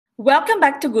Welcome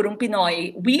back to Gurung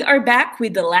Pinoy. We are back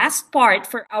with the last part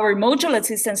for our Module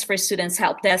Assistance for Students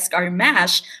Help Desk, or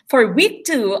MASH, for week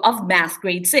 2 of Math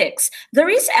Grade 6. There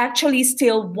is actually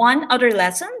still one other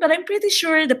lesson, but I'm pretty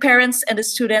sure the parents and the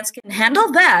students can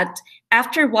handle that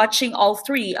after watching all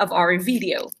 3 of our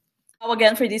video. Now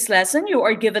again, for this lesson, you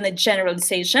are given a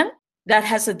generalization that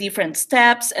has a different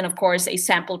steps and of course a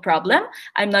sample problem.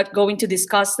 I'm not going to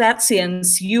discuss that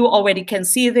since you already can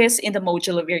see this in the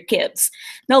module of your kids.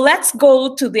 Now let's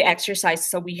go to the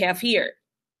exercises that we have here.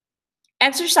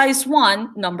 Exercise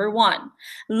 1, number 1.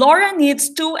 Laura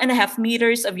needs 2.5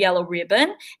 meters of yellow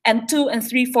ribbon and 2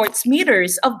 3/4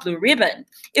 meters of blue ribbon.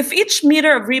 If each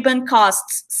meter of ribbon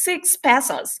costs 6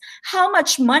 pesos, how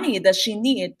much money does she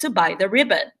need to buy the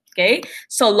ribbon? Okay,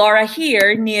 so Laura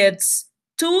here needs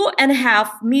 2.5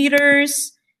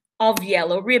 meters of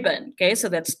yellow ribbon. Okay, so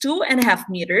that's 2.5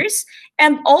 meters,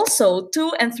 and also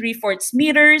 2 3/4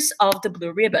 meters of the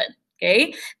blue ribbon.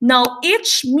 Okay, now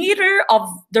each meter of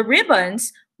the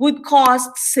ribbons would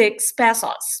cost 6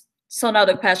 pesos. So now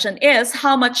the question is,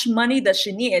 how much money does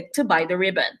she need to buy the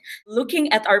ribbon?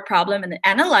 Looking at our problem and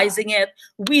analyzing it,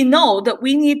 we know that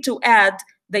we need to add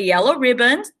the yellow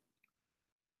ribbon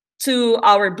to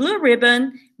our blue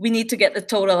ribbon. We need to get the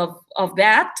total of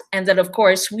that. And then, of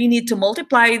course, we need to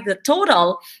multiply the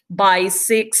total by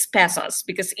 6 pesos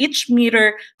because each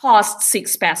meter costs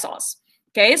 6 pesos.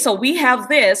 Okay, so we have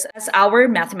this as our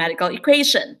mathematical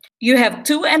equation. You have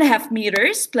 2.5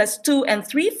 meters plus 2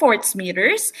 3/4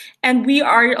 meters, and we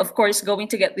are, of course, going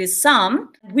to get this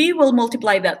sum. We will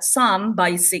multiply that sum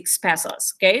by 6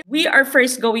 pesos, okay? We are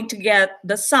first going to get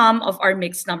the sum of our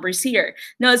mixed numbers here.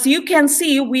 Now, as you can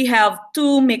see, we have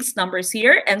 2 mixed numbers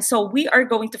here, and so we are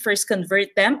going to first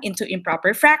convert them into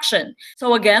improper fraction.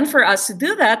 So again, for us to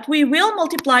do that, we will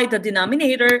multiply the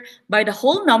denominator by the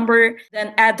whole number,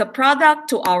 then add the product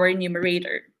to our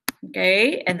numerator.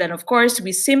 Okay, and then of course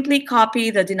we simply copy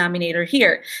the denominator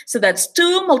here. So that's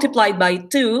 2 multiplied by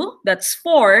 2, that's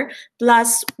 4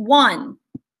 plus 1.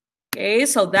 Okay,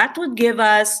 so that would give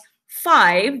us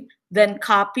 5, then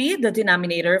copy the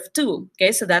denominator of 2.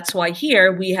 Okay, so that's why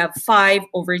here we have 5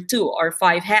 over 2, or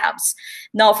 5 halves.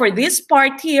 Now for this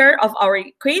part here of our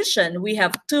equation, we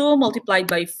have 2 multiplied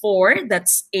by 4,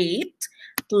 that's 8,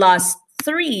 plus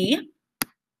 3.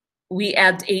 We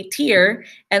add 8 here,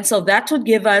 and so that would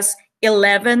give us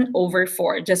 11 over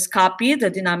 4. Just copy the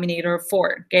denominator of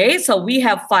 4. Okay, so we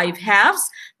have 5 halves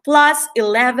plus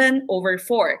 11 over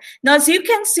 4. Now, as you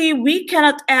can see, we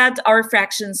cannot add our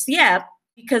fractions yet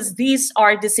because these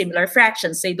are dissimilar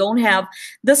fractions. They don't have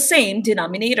the same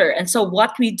denominator. And so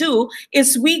what we do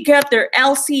is we get their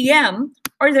LCM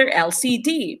or their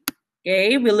LCD.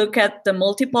 Okay, we look at the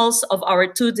multiples of our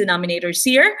 2 denominators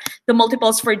here. The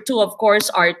multiples for 2, of course,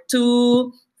 are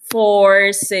 2,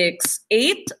 4, 6,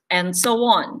 8, and so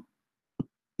on.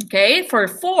 Okay, for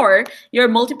 4, your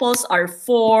multiples are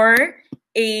 4,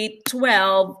 8,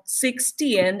 12,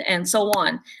 16, and so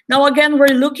on. Now again,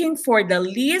 we're looking for the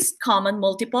least common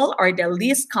multiple or the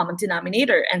least common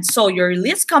denominator. And so your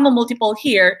least common multiple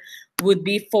here would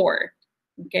be 4.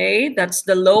 Okay, that's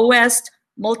the lowest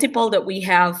multiple that we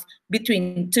have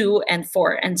between 2 and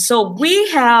 4. And so we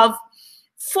have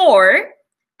 4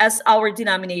 as our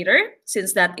denominator,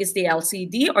 since that is the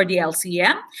LCD or the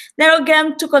LCM. Now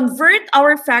again, to convert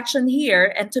our fraction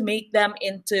here and to make them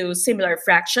into similar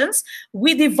fractions,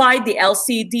 we divide the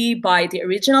LCD by the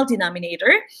original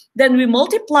denominator. Then we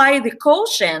multiply the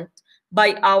quotient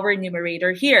by our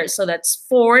numerator here. So that's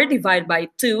 4 divided by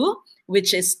 2,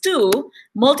 which is 2,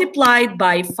 multiplied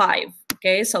by 5.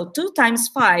 Okay, so 2 times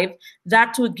 5,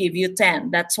 that would give you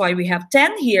 10. That's why we have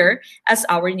 10 here as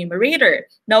our numerator.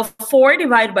 Now, 4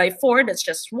 divided by 4, that's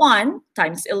just 1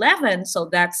 times 11. So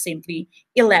that's simply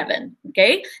 11.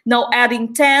 Okay, now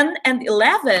adding 10 and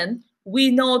 11,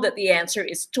 we know that the answer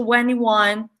is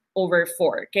 21 over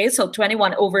 4. Okay, so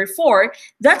 21 over 4,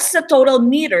 that's the total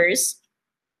meters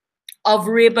of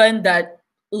ribbon that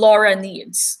Laura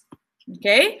needs.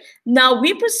 Okay, now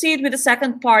we proceed with the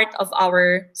second part of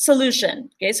our solution.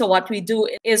 Okay, so what we do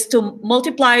is to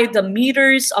multiply the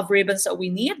meters of ribbons that we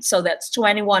need. So that's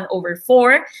 21 over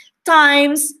 4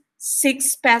 times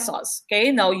 6 pesos.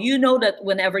 Okay, now you know that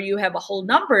whenever you have a whole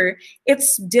number,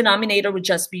 its denominator would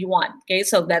just be 1. Okay,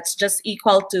 so that's just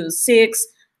equal to 6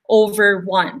 over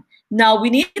 1. Now, we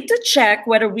need to check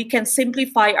whether we can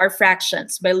simplify our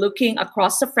fractions by looking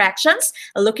across the fractions,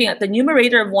 looking at the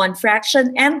numerator of one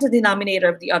fraction and the denominator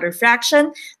of the other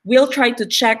fraction. We'll try to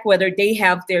check whether they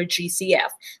have their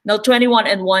GCF. Now, 21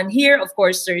 and 1 here, of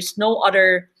course, there's no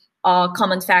other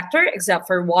common factor except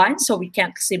for 1, so we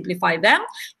can't simplify them.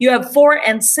 You have 4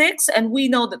 and 6, and we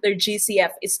know that their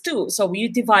GCF is 2, so we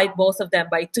divide both of them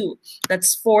by 2.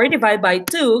 That's 4 divided by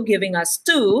 2, giving us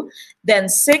 2. Then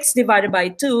 6 divided by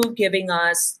 2, giving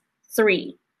us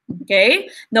 3. Okay,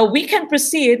 now we can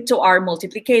proceed to our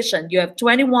multiplication. You have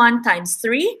 21 times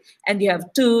 3, and you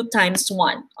have 2 times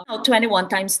 1. Now 21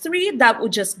 times 3, that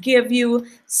would just give you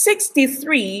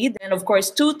 63. Then of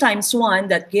course 2 times 1,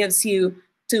 that gives you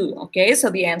 2. Okay, so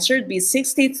the answer would be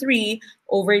 63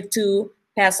 over 2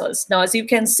 pesos. Now as you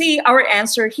can see, our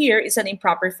answer here is an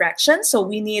improper fraction, so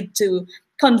we need to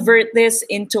convert this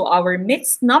into our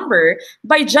mixed number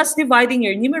by just dividing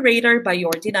your numerator by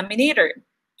your denominator.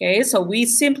 Okay, so we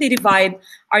simply divide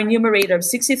our numerator of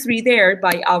 63 there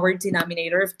by our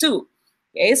denominator of 2.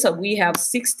 Okay, so we have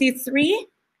 63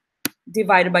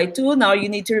 divided by 2. Now you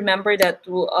need to remember that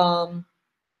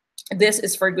this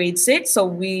is for grade 6, so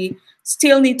we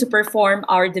still need to perform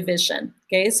our division.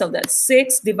 Okay, so that's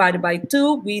 6 divided by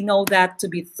 2. We know that to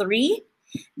be 3.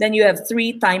 Then you have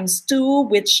 3 times 2,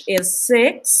 which is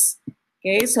 6.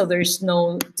 Okay, so there's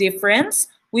no difference.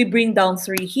 We bring down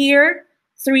 3 here.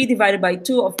 3 divided by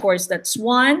 2, of course, that's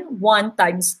 1. 1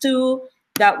 times 2,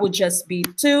 that would just be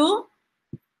 2.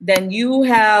 Then you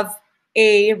have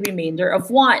a remainder of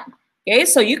 1. Okay,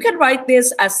 so you can write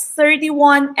this as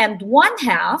 31 and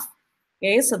 1/2.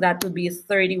 Okay, so that would be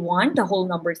 31, the whole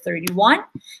number 31.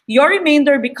 Your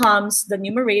remainder becomes the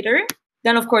numerator.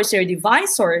 Then, of course, your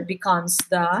divisor becomes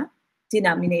the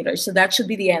denominator. So that should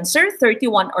be the answer,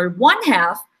 31 or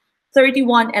 1/2.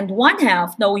 31 and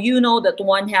 1/2. Now you know that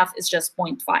 1/2 is just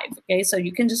 0.5. Okay, so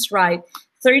you can just write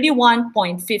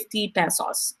 31.50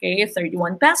 pesos. Okay,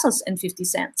 31 pesos and 50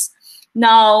 cents.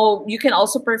 Now you can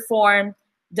also perform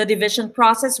the division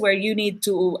process where you need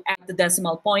to add the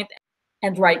decimal point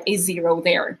and write a 0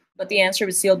 there. But the answer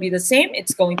will still be the same.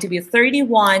 It's going to be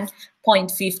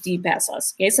 31.50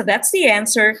 pesos. Okay, so that's the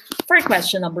answer for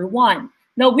question number 1.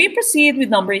 Now we proceed with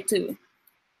number 2.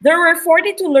 There were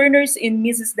 42 learners in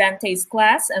Mrs. Dante's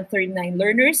class and 39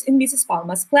 learners in Mrs.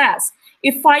 Palma's class.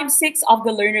 If 5/6 of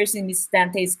the learners in Mrs.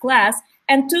 Dante's class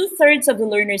and 2/3 of the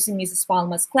learners in Mrs.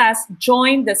 Palma's class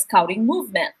joined the scouting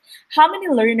movement, how many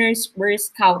learners were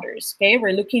scouters? Okay,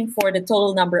 we're looking for the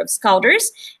total number of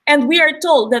scouters, and we are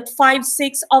told that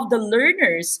 5/6 of the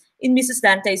learners in Mrs.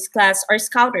 Dante's class are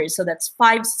scouters. So that's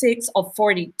 5/6 of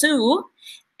 42,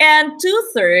 and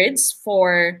 2/3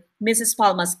 for Mrs.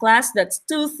 Palma's class, that's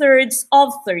 2/3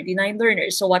 of 39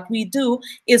 learners. So what we do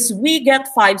is we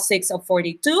get 5/6 of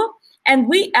 42, and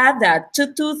we add that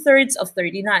to 2/3 of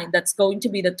 39. That's going to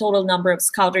be the total number of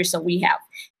scouters that we have.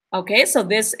 Okay, so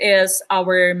this is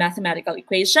our mathematical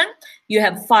equation. You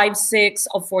have 5/6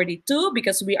 of 42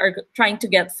 because we are trying to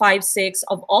get 5/6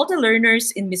 of all the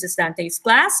learners in Mrs. Dante's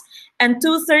class, and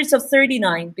 2/3 of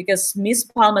 39 because Miss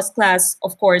Palma's class,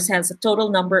 of course, has a total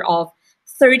number of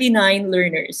 39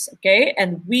 learners, okay?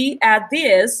 And we add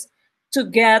this to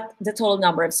get the total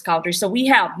number of scouters. So we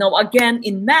have, now again,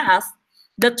 in math,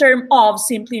 the term of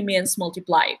simply means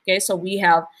multiply, okay? So we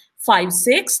have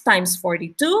 5/6 times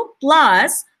 42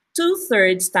 plus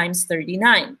 2/3 times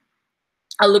 39.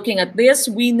 Looking at this,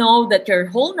 we know that your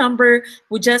whole number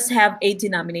would just have a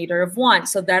denominator of 1.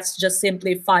 So that's just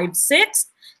simply 5/6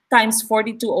 times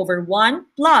 42 over 1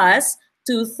 plus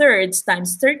 2/3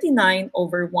 times 39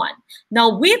 over 1. Now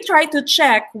we try to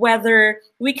check whether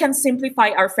we can simplify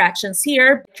our fractions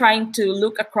here, trying to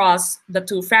look across the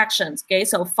two fractions. Okay,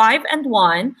 so 5 and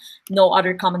 1, no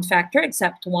other common factor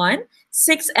except 1.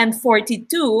 6 and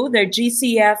 42, their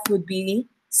GCF would be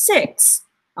 6.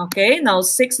 Okay, now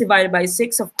 6 divided by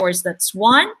 6, of course, that's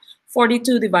 1.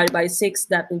 42 divided by 6,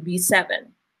 that would be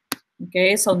 7.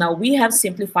 Okay, so now we have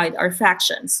simplified our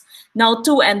fractions. Now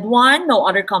 2 and 1, no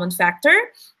other common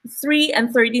factor. 3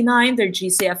 and 39, their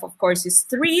GCF, of course, is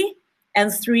 3.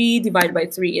 And 3 divided by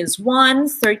 3 is 1.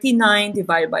 39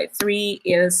 divided by 3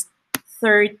 is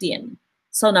 13.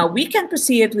 So now we can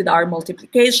proceed with our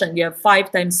multiplication. You have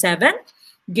 5 times 7,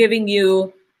 giving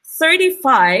you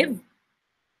 35.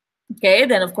 Okay,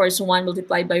 then of course 1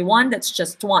 multiplied by 1, that's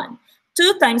just 1.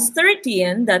 2 times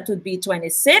 13, that would be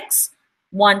 26.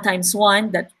 1 times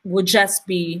 1, that would just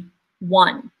be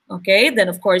 1. Okay, then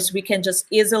of course we can just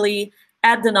easily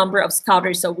add the number of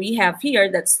scouters that we have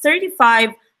here. That's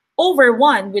 35 over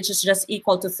 1, which is just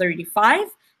equal to 35.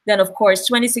 Then of course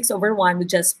 26 over 1 would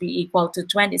just be equal to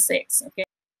 26. Okay,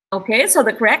 okay, so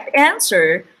the correct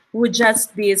answer would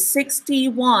just be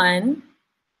 61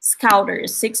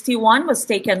 scouters. 61 was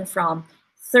taken from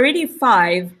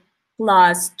 35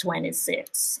 plus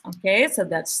 26. Okay, so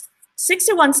that's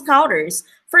 61 scouters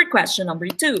for question number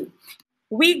 2.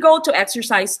 We go to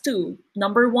exercise 2.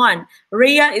 Number 1,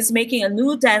 Rhea is making a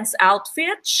new dance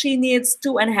outfit. She needs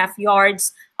 2.5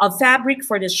 yards of fabric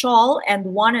for the shawl and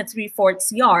 1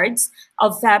 3/4 yards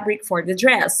of fabric for the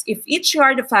dress. If each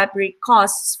yard of fabric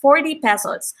costs 40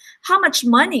 pesos, how much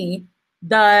money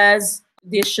does,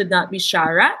 this should not be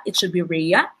Shara, it should be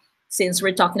Rhea, since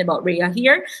we're talking about Rhea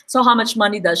here. So how much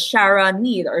money does Shara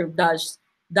need, or does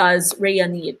Rhea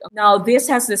need? Now, this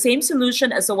has the same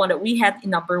solution as the one that we had in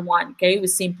number 1. Okay, we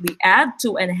simply add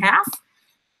 2.5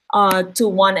 to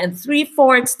 1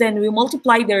 3/4, then we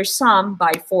multiply their sum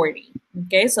by 40.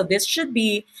 Okay, so this should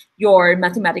be your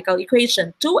mathematical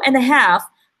equation. 2.5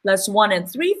 plus 1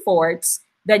 3/4,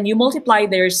 then you multiply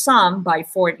their sum by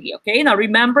 40. Okay, now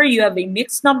remember, you have a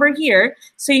mixed number here,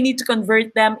 so you need to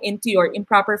convert them into your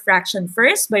improper fraction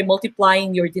first by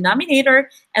multiplying your denominator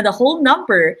and the whole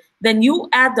number. Then you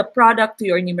add the product to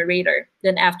your numerator.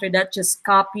 Then after that, just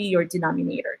copy your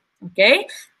denominator. Okay,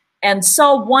 and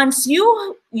so once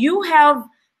you have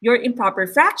your improper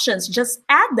fractions, just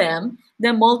add them,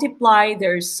 then multiply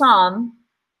their sum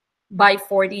by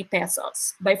 40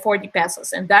 pesos,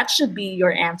 and that should be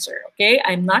your answer. Okay,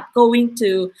 I'm not going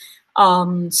to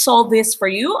solve this for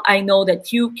you. I know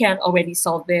that you can already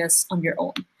solve this on your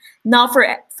own. Now,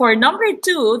 for number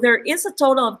 2, there is a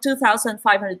total of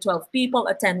 2,512 people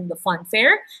attending the fun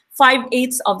fair.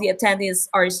 5/8 of the attendees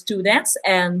are students,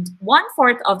 and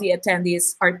 1/4 of the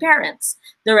attendees are parents.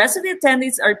 The rest of the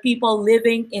attendees are people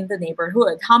living in the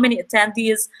neighborhood. How many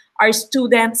attendees are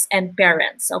students and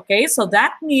parents? Okay, so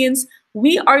that means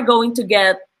we are going to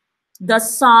get the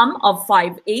sum of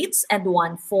 5/8 and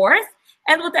 1/4,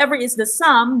 and whatever is the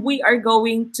sum, we are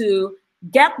going to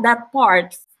get that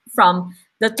part from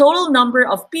the total number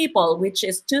of people, which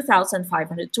is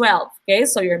 2,512. Okay,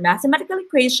 so your mathematical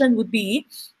equation would be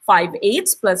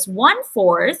 5/8 plus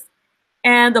 1/4,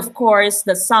 and of course,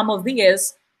 the sum of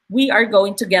these, we are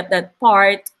going to get that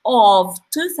part of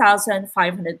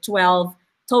 2,512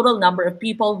 total number of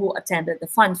people who attended the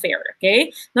fun fair.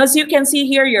 Okay, now as you can see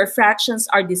here, your fractions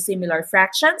are dissimilar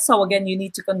fractions. So again, you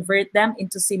need to convert them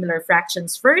into similar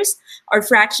fractions first, or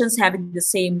fractions having the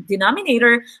same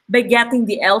denominator, by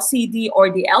getting the LCD or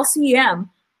the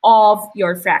LCM of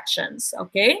your fractions.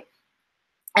 Okay,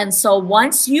 and so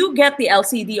once you get the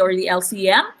LCD or the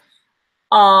LCM,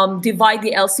 divide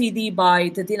the LCD by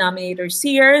the denominators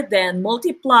here, then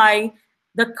multiply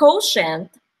the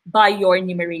quotient by your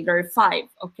numerator 5.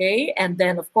 Okay, and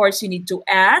then of course you need to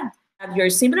add your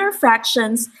similar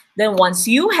fractions. Then once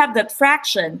you have that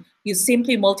fraction, you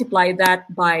simply multiply that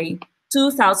by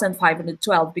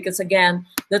 2,512, because again,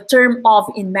 the term of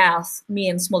in math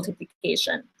means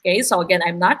multiplication. Okay, so again,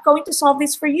 I'm not going to solve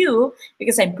this for you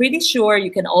because I'm pretty sure you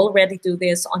can already do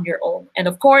this on your own. And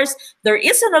of course, there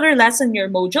is another lesson in your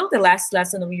module, the last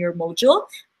lesson of your module.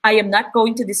 I am not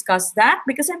going to discuss that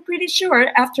because I'm pretty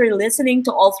sure after listening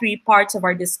to all 3 parts of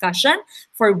our discussion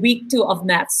for week 2 of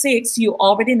Math 6, you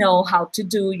already know how to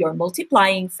do your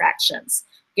multiplying fractions,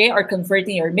 okay, or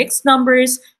converting your mixed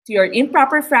numbers to your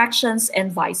improper fractions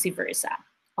and vice versa.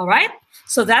 All right,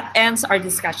 so that ends our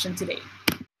discussion today.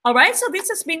 All right, so this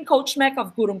has been Coach Mek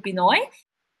of Gurong Pinoy.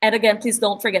 And again, please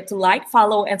don't forget to like,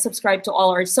 follow, and subscribe to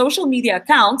all our social media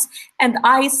accounts. And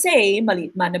I say,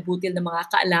 maliit man na butil ng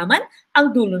mga kaalaman, ang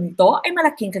dulo nito ay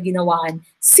malaking kaginawaan.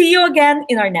 See you again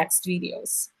in our next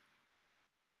videos.